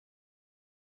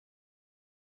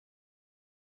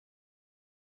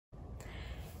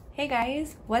Hey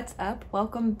guys, what's up?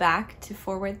 Welcome back to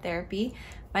Forward Therapy.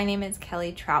 My name is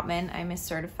Kelly Troutman. I'm a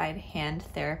certified hand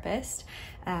therapist,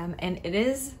 and it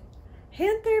is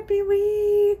Hand Therapy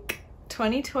Week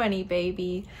 2020,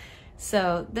 baby.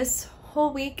 So this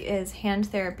whole week is Hand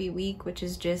Therapy Week, which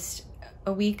is just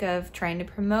a week of trying to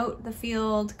promote the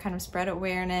field, kind of spread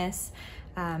awareness,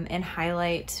 and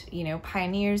highlight,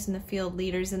 pioneers in the field,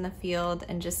 leaders in the field,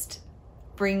 and just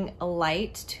bring a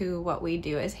light to what we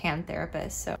do as hand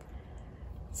therapists.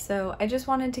 So I just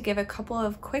wanted to give a couple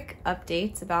of quick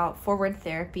updates about forward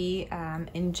therapy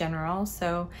in general.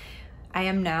 So I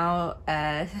am now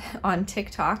on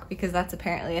TikTok because that's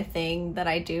apparently a thing that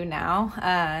I do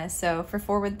now. So for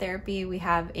forward therapy, we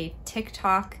have a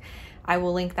TikTok. I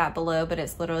will link that below, but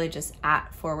it's literally just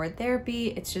at forward therapy.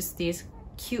 It's just these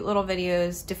cute little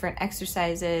videos, different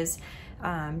exercises,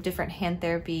 different hand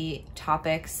therapy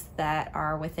topics that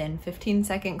are within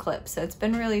 15-second clips. So it's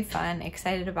been really fun,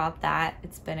 excited about that.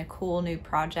 It's been a cool new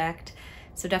project.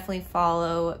 So definitely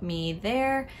follow me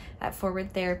there at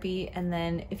Forward Therapy. And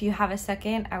then if you have a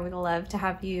second, I would love to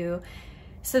have you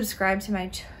subscribe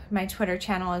to my Twitter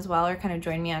channel as well, or kind of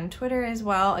join me on Twitter as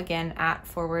well. Again, at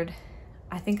forward,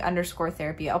 I think _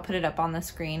 therapy. I'll put it up on the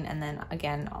screen and then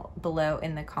again below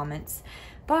in the comments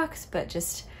box, but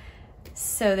just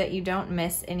so that you don't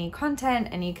miss any content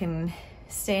and you can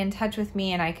stay in touch with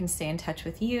me and I can stay in touch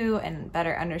with you and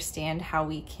better understand how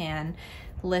we can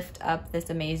lift up this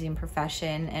amazing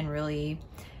profession and really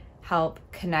help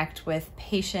connect with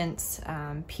patients,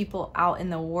 people out in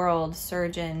the world,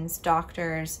 surgeons,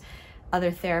 doctors,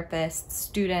 other therapists,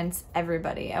 students,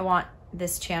 everybody. I want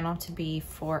this channel to be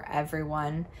for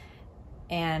everyone,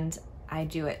 and I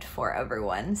do it for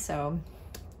everyone. So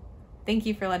thank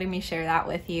you for letting me share that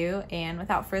with you. And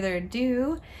without further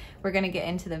ado, we're gonna get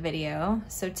into the video.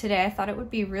 So today I thought it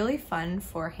would be really fun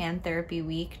for Hand Therapy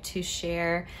Week to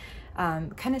share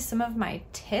kind of some of my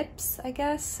tips, I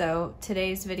guess. So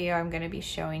today's video, I'm gonna be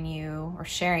showing you, or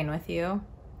sharing with you,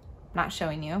 not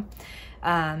showing you,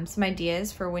 some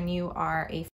ideas for when you are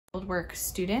a fieldwork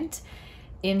student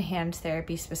in hand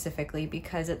therapy specifically,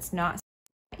 because it's not something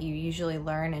that you usually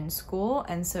learn in school.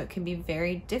 And so it can be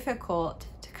very difficult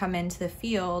to come into the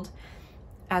field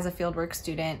as a fieldwork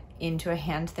student into a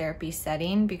hand therapy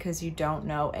setting because you don't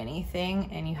know anything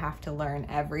and you have to learn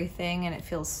everything, and it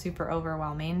feels super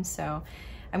overwhelming. So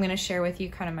I'm going to share with you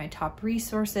kind of my top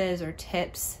resources or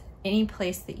tips, any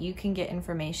place that you can get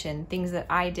information, things that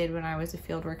I did when I was a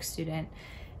fieldwork student,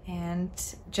 and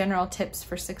general tips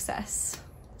for success.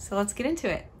 So let's get into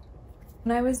it.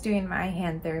 When I was doing my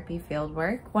hand therapy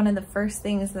fieldwork, one of the first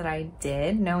things that I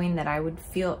did, knowing that I would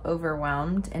feel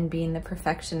overwhelmed and being the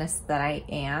perfectionist that I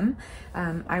am,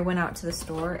 I went out to the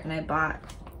store and I bought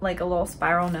like a little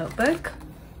spiral notebook,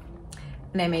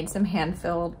 and I made some hand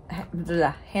therapy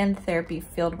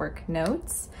fieldwork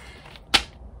notes.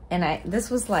 And this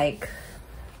was like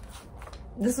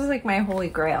my holy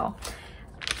grail.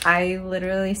 I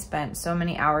literally spent so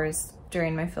many hours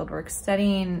during my fieldwork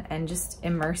studying and just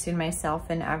immersing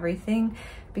myself in everything,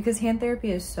 because hand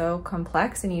therapy is so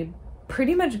complex and you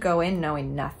pretty much go in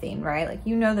knowing nothing, right? Like,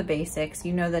 you know the basics,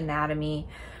 you know the anatomy,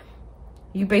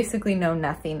 you basically know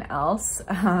nothing else.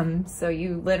 So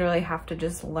you literally have to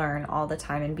just learn all the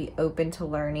time and be open to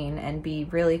learning and be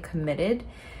really committed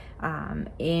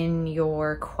in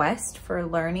your quest for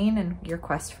learning and your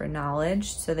quest for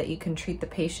knowledge, so that you can treat the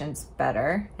patients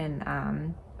better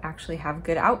and actually have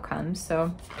good outcomes.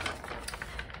 So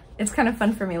it's kind of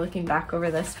fun for me looking back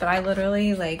over this, but I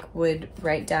literally would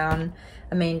write down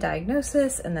a main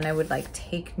diagnosis, and then I would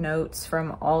take notes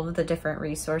from all of the different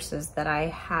resources that I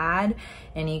had,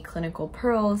 any clinical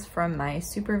pearls from my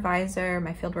supervisor,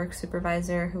 my fieldwork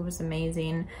supervisor, who was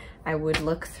amazing. I would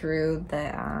look through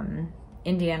the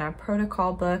Indiana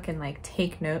protocol book and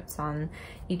take notes on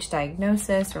each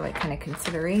diagnosis, or kind of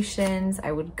considerations.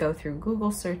 I would go through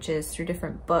Google searches, through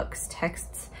different books,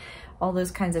 texts, all those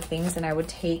kinds of things, and I would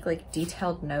take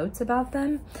detailed notes about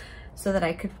them so that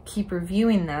I could keep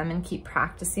reviewing them and keep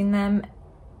practicing them,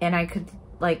 and I could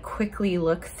quickly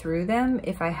look through them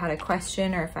if I had a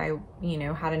question, or if I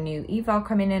had a new eval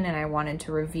coming in and I wanted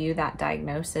to review that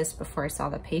diagnosis before I saw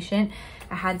the patient.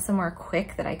 I had somewhere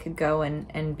quick that I could go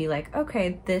and be like,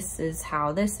 okay, this is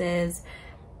how this is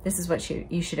what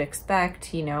you should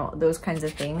expect, those kinds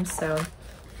of things. So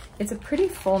it's a pretty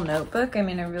full notebook. I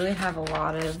mean, I really have a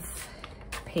lot of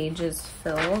pages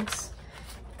filled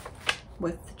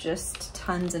with just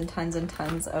tons and tons and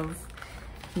tons of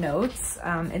notes.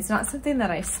 It's not something that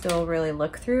I still really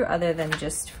look through, other than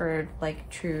just for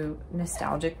true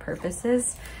nostalgic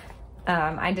purposes.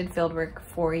 I did field work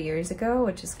 4 years ago,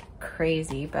 which is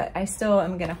crazy, but I still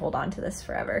am gonna hold on to this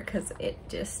forever because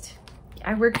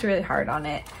I worked really hard on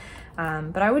it.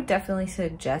 But I would definitely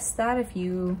suggest that if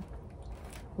you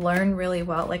learn really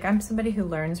well, like I'm somebody who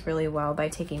learns really well by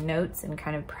taking notes and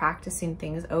kind of practicing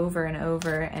things over and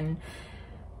over and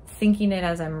thinking it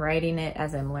as I'm writing it,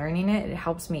 as I'm learning it. It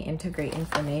helps me integrate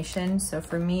information. So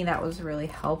for me, that was really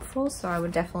helpful. So I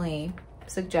would definitely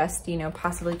suggest, you know,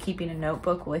 possibly keeping a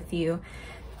notebook with you.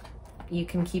 You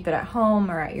can keep it at home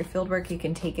or at your fieldwork, you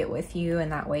can take it with you,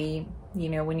 and that way, you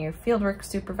know, when your fieldwork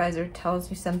supervisor tells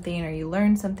you something or you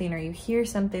learn something or you hear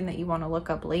something that you want to look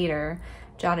up later,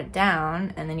 jot it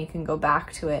down, and then you can go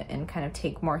back to it and kind of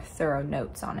take more thorough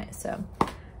notes on it. So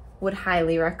would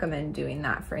highly recommend doing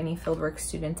that for any fieldwork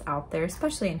students out there,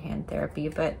 especially in hand therapy,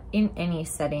 but in any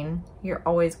setting, you're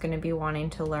always going to be wanting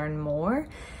to learn more.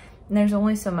 And there's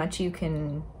only so much you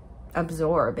can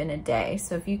absorb in a day.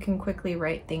 So if you can quickly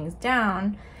write things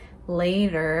down,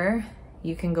 later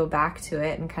you can go back to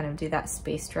it and kind of do that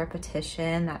spaced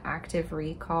repetition, that active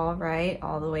recall, right?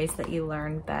 All the ways that you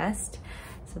learn best.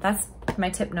 So that's my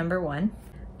tip number 1.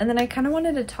 And then I kind of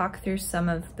wanted to talk through some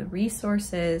of the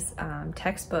resources,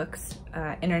 textbooks,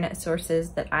 internet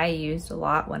sources that I used a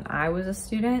lot when I was a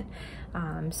student.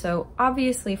 So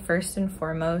obviously, first and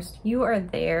foremost, you are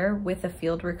there with a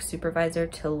fieldwork supervisor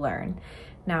to learn.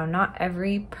 Now, not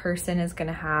every person is going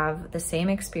to have the same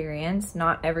experience.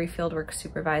 Not every fieldwork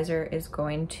supervisor is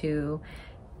going to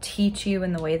teach you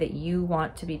in the way that you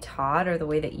want to be taught or the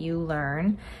way that you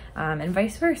learn, and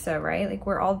vice versa, right? Like,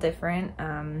 we're all different.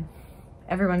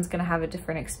 Everyone's going to have a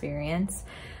different experience,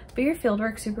 but your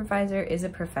fieldwork supervisor is a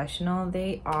professional.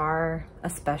 They are a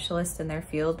specialist in their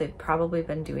field. They've probably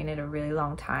been doing it a really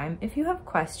long time. If you have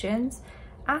questions,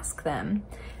 ask them.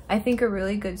 I think a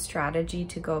really good strategy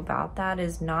to go about that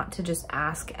is not to just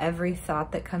ask every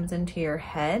thought that comes into your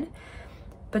head,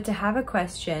 but to have a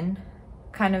question,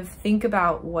 kind of think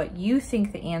about what you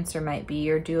think the answer might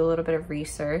be, or do a little bit of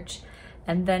research,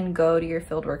 and then go to your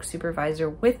fieldwork supervisor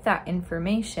with that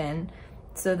information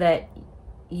so that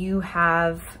you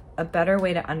have a better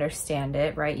way to understand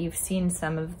it, right? You've seen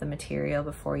some of the material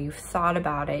before, you've thought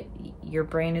about it, your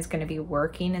brain is going to be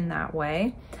working in that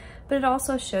way. But it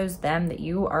also shows them that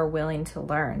you are willing to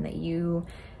learn, that you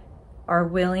are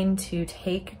willing to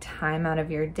take time out of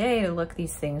your day to look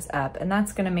these things up. And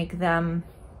that's going to make them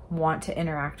want to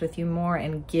interact with you more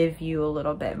and give you a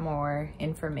little bit more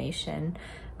information.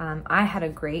 I had a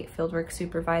great fieldwork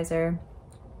supervisor.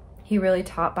 He really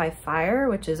taught by fire,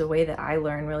 which is a way that I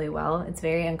learn really well. It's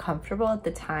very uncomfortable at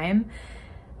the time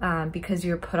because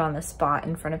you're put on the spot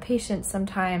in front of patients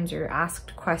sometimes, you're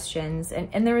asked questions,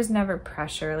 and there was never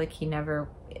pressure. Like, he never,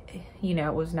 you know,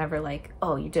 it was never like,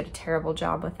 oh, you did a terrible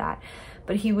job with that.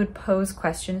 But he would pose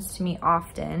questions to me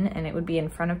often, and it would be in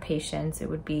front of patients. It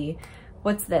would be,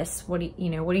 what's this? What do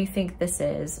you think this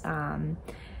is?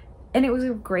 And it was a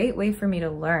great way for me to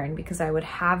learn because I would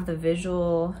have the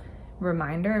visual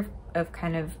reminder of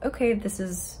kind of, okay, this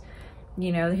is,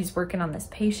 you know, he's working on this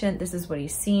patient, this is what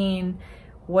he's seeing,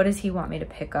 what does he want me to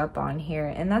pick up on here?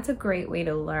 And that's a great way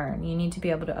to learn. You need to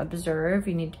be able to observe,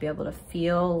 you need to be able to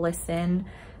feel, listen,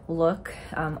 look,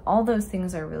 all those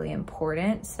things are really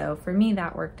important. So for me,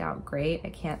 that worked out great. I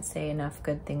can't say enough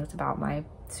good things about my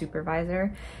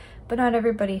supervisor, but not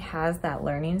everybody has that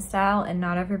learning style and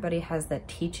not everybody has that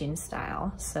teaching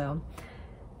style. So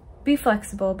be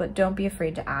flexible, but don't be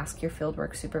afraid to ask your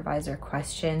fieldwork supervisor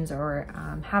questions or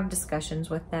have discussions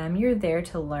with them. You're there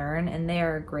to learn, and they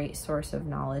are a great source of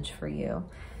knowledge for you.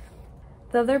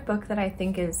 The other book that I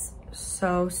think is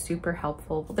so super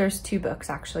helpful, well, there's 2 books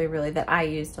actually really that I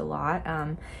used a lot.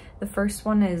 The first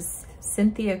one is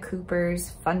Cynthia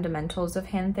Cooper's Fundamentals of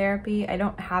Hand Therapy. I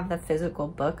don't have the physical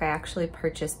book. I actually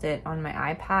purchased it on my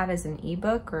iPad as an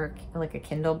ebook or like a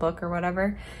Kindle book or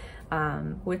whatever,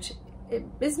 which it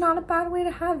is not a bad way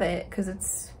to have it because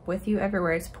it's with you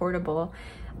everywhere. It's portable.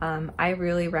 I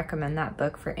really recommend that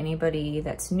book for anybody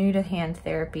that's new to hand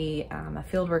therapy, a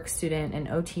fieldwork student, an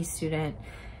OT student,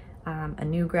 a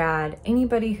new grad,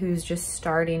 anybody who's just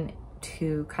starting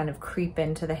to kind of creep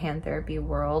into the hand therapy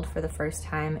world for the first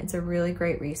time. It's a really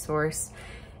great resource.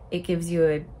 It gives you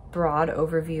a broad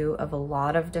overview of a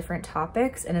lot of different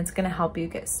topics, and it's going to help you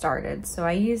get started. So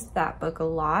I used that book a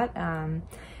lot, and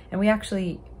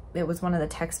it was one of the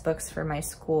textbooks for my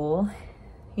school,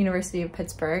 University of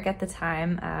Pittsburgh at the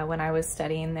time. When I was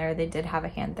studying there, they did have a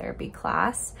hand therapy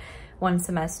class, one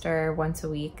semester, once a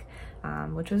week,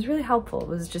 which was really helpful. It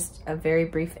was just a very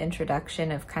brief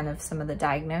introduction of kind of some of the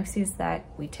diagnoses that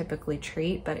we typically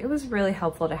treat, but it was really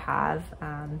helpful to have.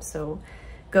 So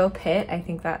Go Pitt. I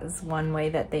think that is one way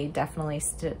that they definitely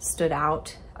stood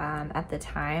out at the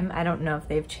time. I don't know if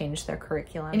they've changed their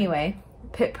curriculum. Anyway,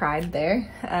 Pitt Pride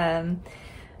there.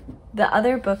 The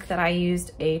other book that I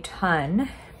used a ton,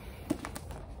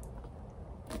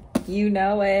 you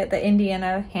know it, the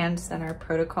Indiana Hand Center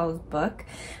Protocols book.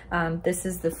 This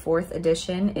is the 4th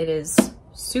edition. It is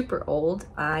super old.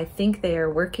 I think they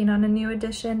are working on a new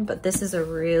edition, but this is a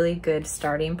really good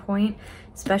starting point,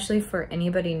 especially for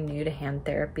anybody new to hand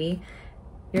therapy.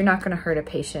 You're not going to hurt a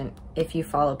patient if you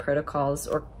follow protocols,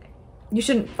 or you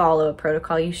shouldn't follow a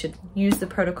protocol. You should use the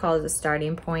protocol as a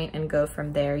starting point and go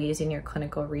from there using your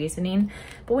clinical reasoning.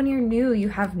 But when you're new, you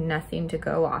have nothing to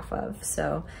go off of.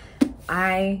 So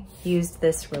I used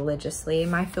this religiously.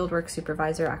 My fieldwork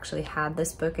supervisor actually had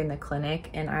this book in the clinic,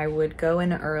 and I would go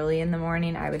in early in the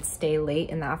morning. I would stay late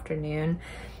in the afternoon,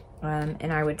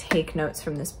 and I would take notes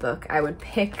from this book. I would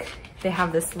pick, they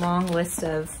have this long list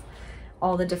of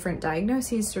all the different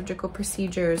diagnoses, surgical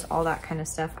procedures, all that kind of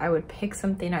stuff. I would pick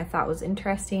something I thought was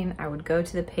interesting. I would go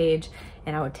to the page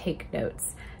and I would take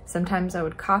notes. Sometimes I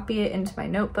would copy it into my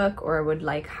notebook, or I would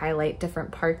like highlight different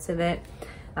parts of it.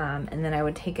 And then I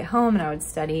would take it home and I would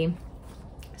study.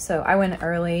 So I went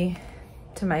early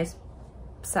to my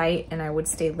site and I would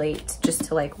stay late just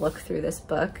to like look through this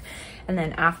book. And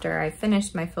then after I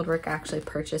finished my fieldwork, I actually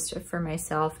purchased it for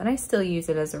myself, and I still use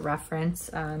it as a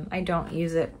reference. I don't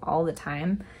use it all the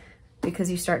time because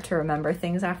you start to remember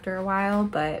things after a while,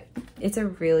 but it's a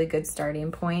really good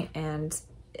starting point. And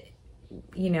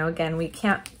you know, again, we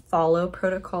can't follow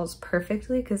protocols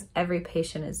perfectly because every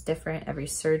patient is different. Every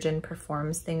surgeon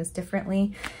performs things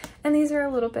differently. And these are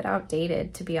a little bit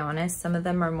outdated, to be honest. Some of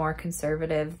them are more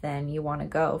conservative than you want to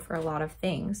go for a lot of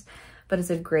things, but it's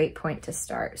a great point to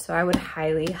start. So I would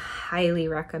highly, highly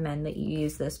recommend that you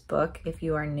use this book if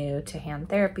you are new to hand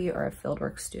therapy or a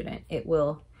fieldwork student. It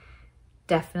will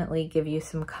definitely give you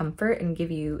some comfort and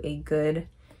give you a good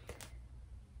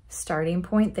starting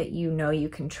point that you know you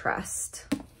can trust.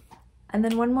 And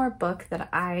then one more book that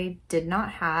I did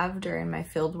not have during my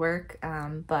field work,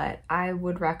 but I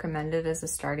would recommend it as a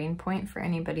starting point for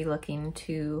anybody looking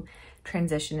to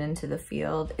transition into the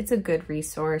field. It's a good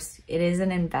resource. It is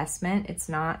an investment. It's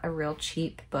not a real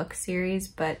cheap book series,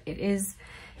 but it is,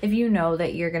 if you know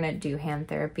that you're gonna do hand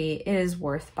therapy, it is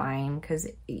worth buying because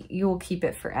you will keep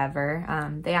it forever.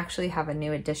 They actually have a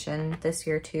new edition this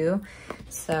year too.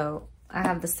 So I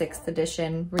have the 6th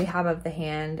edition, Rehab of the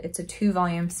Hand. It's a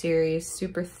 2-volume series,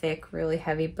 super thick, really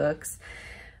heavy books.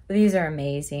 These are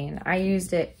amazing. I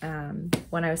used it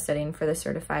when I was studying for the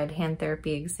certified hand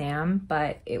therapy exam,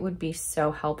 but it would be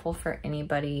so helpful for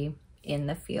anybody in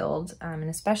the field, and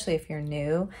especially if you're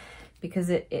new, because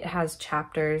it has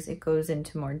chapters, it goes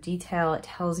into more detail, it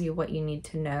tells you what you need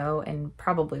to know, and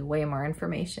probably way more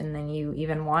information than you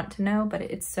even want to know, but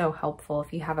it's so helpful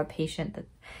if you have a patient that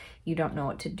you don't know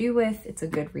what to do with. It's a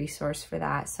good resource for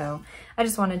that. So I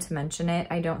just wanted to mention it.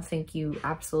 I don't think you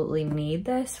absolutely need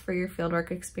this for your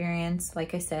fieldwork experience.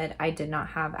 Like I said, I did not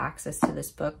have access to this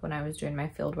book when I was doing my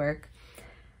fieldwork,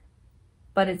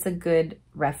 but it's a good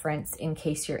reference in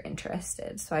case you're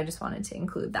interested. So I just wanted to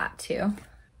include that too.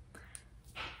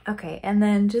 Okay, and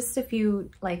then just a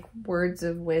few like words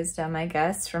of wisdom, I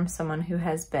guess, from someone who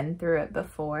has been through it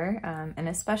before, and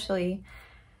especially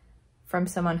from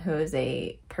someone who is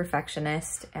a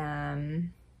perfectionist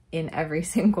in every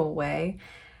single way.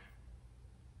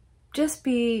 Just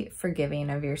be forgiving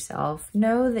of yourself.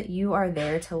 Know that you are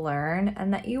there to learn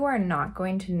and that you are not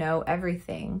going to know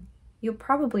everything. You'll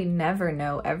probably never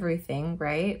know everything,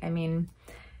 right? I mean,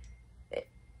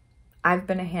 I've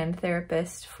been a hand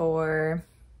therapist for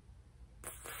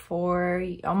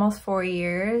almost 4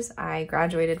 years. I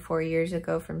graduated 4 years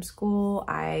ago from school.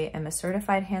 I am a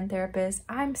certified hand therapist.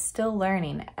 I'm still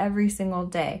learning every single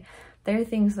day. There are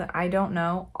things that I don't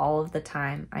know all of the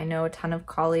time. I know a ton of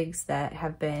colleagues that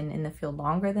have been in the field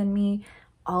longer than me.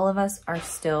 All of us are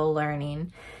still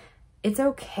learning. It's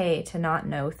okay to not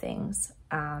know things.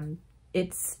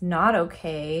 It's not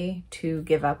okay to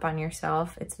give up on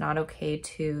yourself. It's not okay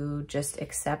to just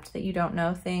accept that you don't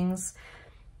know things.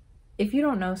 If you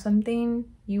don't know something,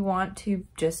 you want to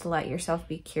just let yourself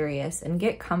be curious and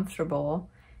get comfortable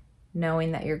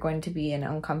knowing that you're going to be in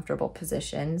uncomfortable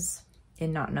positions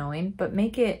in not knowing, but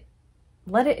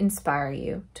let it inspire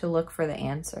you to look for the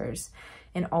answers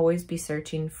and always be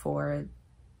searching for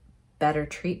better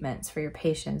treatments for your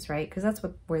patients, right? Because that's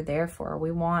what we're there for.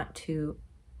 We want to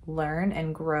learn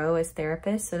and grow as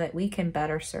therapists so that we can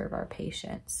better serve our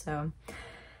patients. So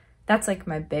that's like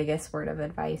my biggest word of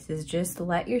advice, is just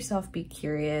let yourself be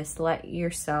curious, let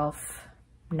yourself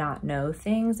not know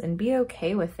things, and be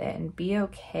okay with it, and be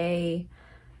okay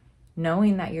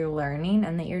knowing that you're learning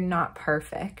and that you're not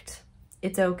perfect.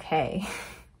 It's okay.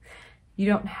 You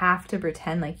don't have to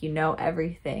pretend like you know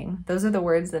everything. Those are the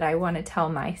words that I want to tell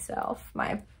myself,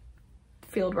 my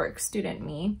fieldwork student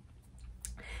me.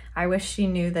 I wish she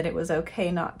knew that it was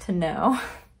okay not to know.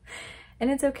 And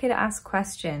it's okay to ask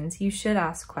questions. You should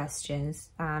ask questions.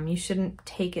 You shouldn't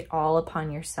take it all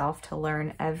upon yourself to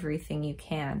learn everything you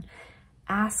can.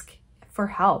 Ask for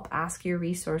help. Ask your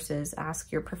resources.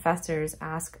 Ask your professors.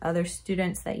 Ask other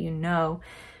students that you know.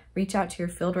 Reach out to your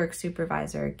fieldwork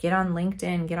supervisor. Get on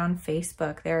LinkedIn. Get on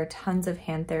Facebook. There are tons of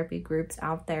hand therapy groups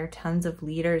out there, tons of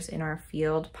leaders in our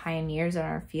field, pioneers in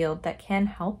our field that can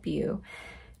help you.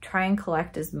 Try and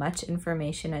collect as much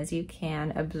information as you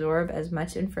can, absorb as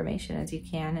much information as you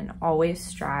can, and always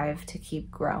strive to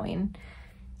keep growing.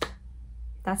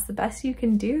 That's the best you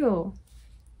can do.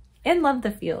 And love the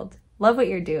field. Love what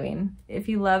you're doing. If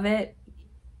you love it,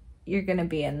 you're gonna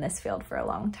be in this field for a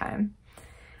long time.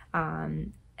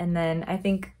 And then I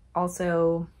think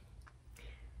also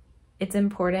it's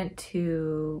important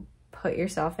to put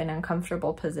yourself in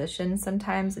uncomfortable positions.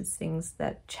 Sometimes it's things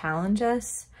that challenge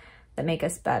us, that make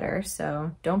us better.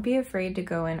 So don't be afraid to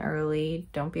go in early.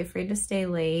 Don't be afraid to stay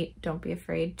late. Don't be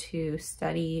afraid to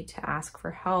study, to ask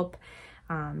for help,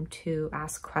 to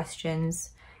ask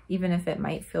questions, even if it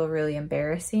might feel really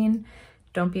embarrassing.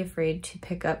 Don't be afraid to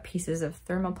pick up pieces of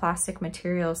thermoplastic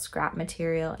material, scrap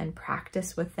material, and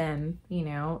practice with them. You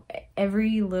know,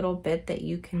 every little bit that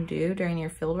you can do during your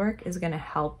fieldwork is going to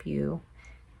help you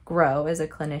grow as a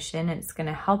clinician. And it's going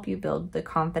to help you build the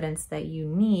confidence that you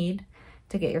need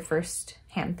to get your first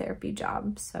hand therapy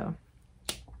job. So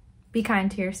be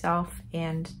kind to yourself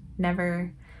and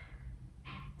never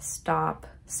stop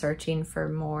searching for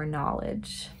more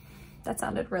knowledge. That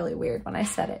sounded really weird when I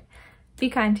said it. Be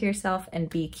kind to yourself and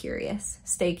be curious.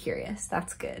 Stay curious.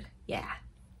 That's good. Yeah.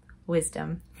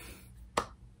 Wisdom.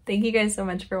 Thank you guys so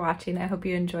much for watching. I hope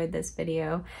you enjoyed this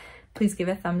video. Please give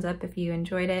a thumbs up if you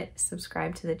enjoyed it.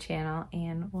 Subscribe to the channel,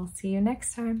 and we'll see you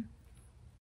next time.